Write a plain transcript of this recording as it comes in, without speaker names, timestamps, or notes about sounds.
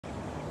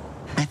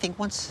think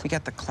once we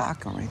got the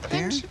clock on right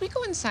there. Should we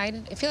go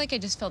inside? I feel like I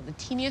just felt the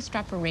teeniest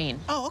drop of rain.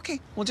 Oh, okay.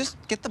 We'll just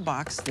get the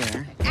box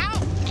there.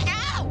 Ow!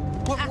 Ow!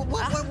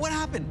 What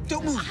happened?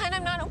 Don't move. Hon,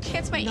 I'm not okay.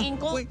 It's my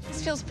ankle. Wait.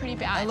 This feels pretty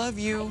bad. I love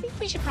you. I think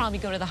we should probably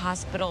go to the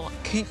hospital.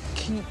 Can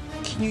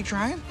you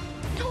drive?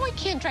 No, I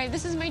can't drive.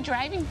 This is my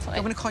driving foot.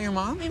 I'm gonna call your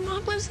mom. My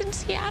mom lives in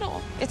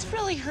Seattle. It's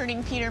really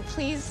hurting, Peter.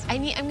 Please,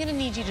 I'm gonna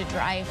need you to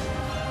drive.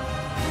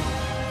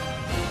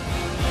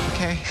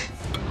 Okay.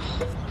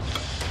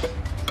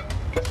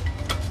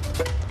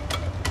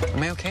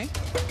 Am I okay?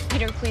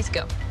 Peter, please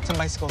go. Some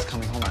bicycles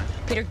coming. Hold on.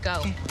 Peter, go.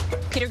 Okay.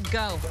 Peter,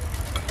 go.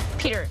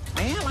 Peter.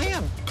 I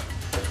am.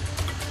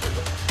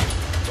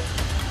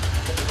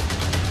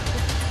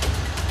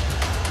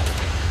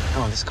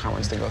 Oh, this car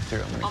wants to go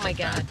through. Oh my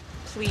God.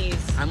 Please.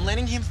 I'm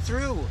letting him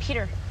through.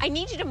 Peter, I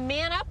need you to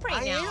man up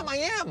right now. I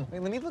am.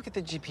 Wait, let me look at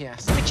the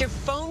GPS. Put your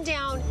phone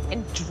down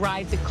and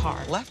drive the car.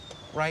 Left,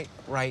 right,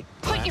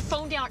 Put left. your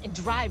phone down and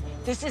drive.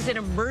 This is an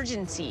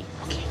emergency.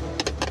 Okay.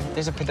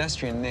 There's a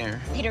pedestrian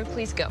there. Peter,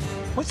 please go.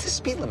 What's the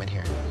speed limit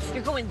here?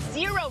 You're going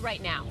 0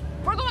 right now.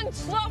 We're going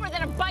slower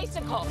than a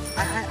bicycle.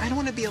 I don't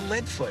want to be a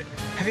lead foot.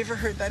 Have you ever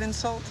heard that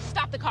insult?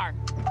 Stop the car.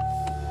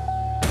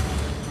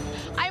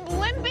 I'm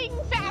limping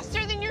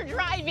faster than you're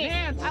driving.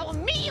 Man. I will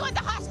meet you at the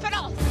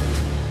hospital.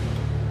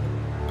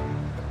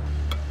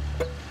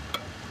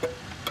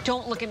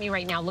 Don't look at me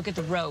right now. Look at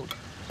the road.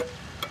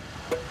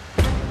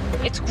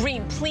 It's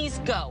green. Please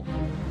go.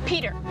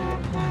 Peter,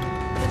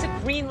 it's a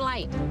green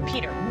light.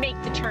 Peter,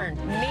 make the turn.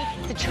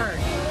 Make the turn.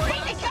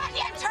 Make the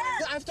goddamn turn!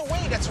 I have to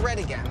wait. It's red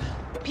again.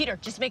 Peter,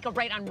 just make a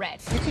right on red.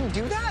 You can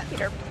do that?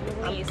 Peter,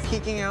 please. I'm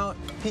peeking out.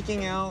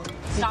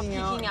 Stop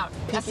peeking out.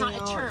 That's not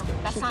a term.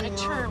 That's not a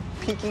term.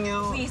 Peeking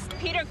out. Please,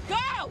 Peter,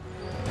 go!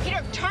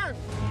 Peter, turn.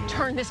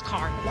 Turn this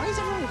car. Why is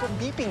everyone go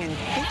beeping and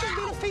they just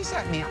made a face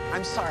at me?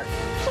 I'm sorry.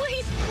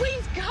 Please,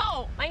 please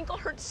go. My ankle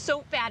hurts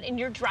so bad and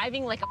you're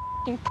driving like a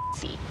f***ing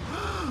pussy.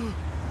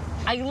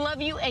 I love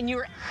you and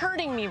you're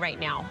hurting me right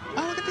now.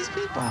 Oh, look at these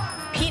people.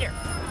 Peter,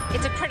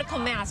 it's a critical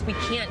mass. We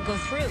can't go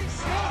through.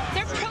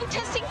 They're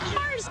protesting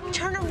cars.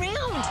 Turn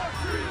around.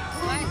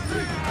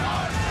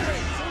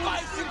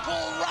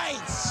 Bicycle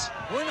rights.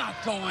 We're not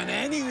going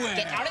anywhere.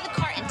 Get out of the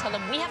car and tell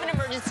them we have an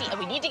emergency and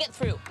we need to get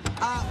through.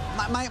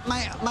 My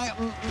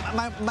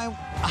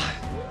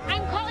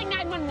I'm calling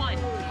 911.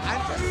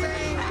 I'm just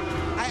saying,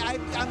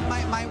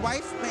 my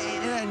wife,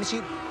 and she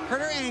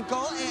hurt her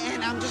ankle,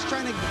 and I'm just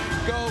trying to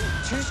go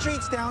 2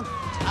 streets down.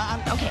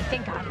 Okay,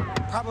 thank God.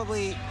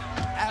 Probably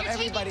You're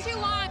everybody. taking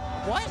too long.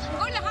 What? I'm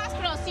going to the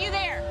hospital. See you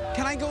there.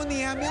 Can I go in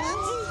the ambulance? 2,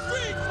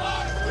 3,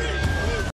 4, 3.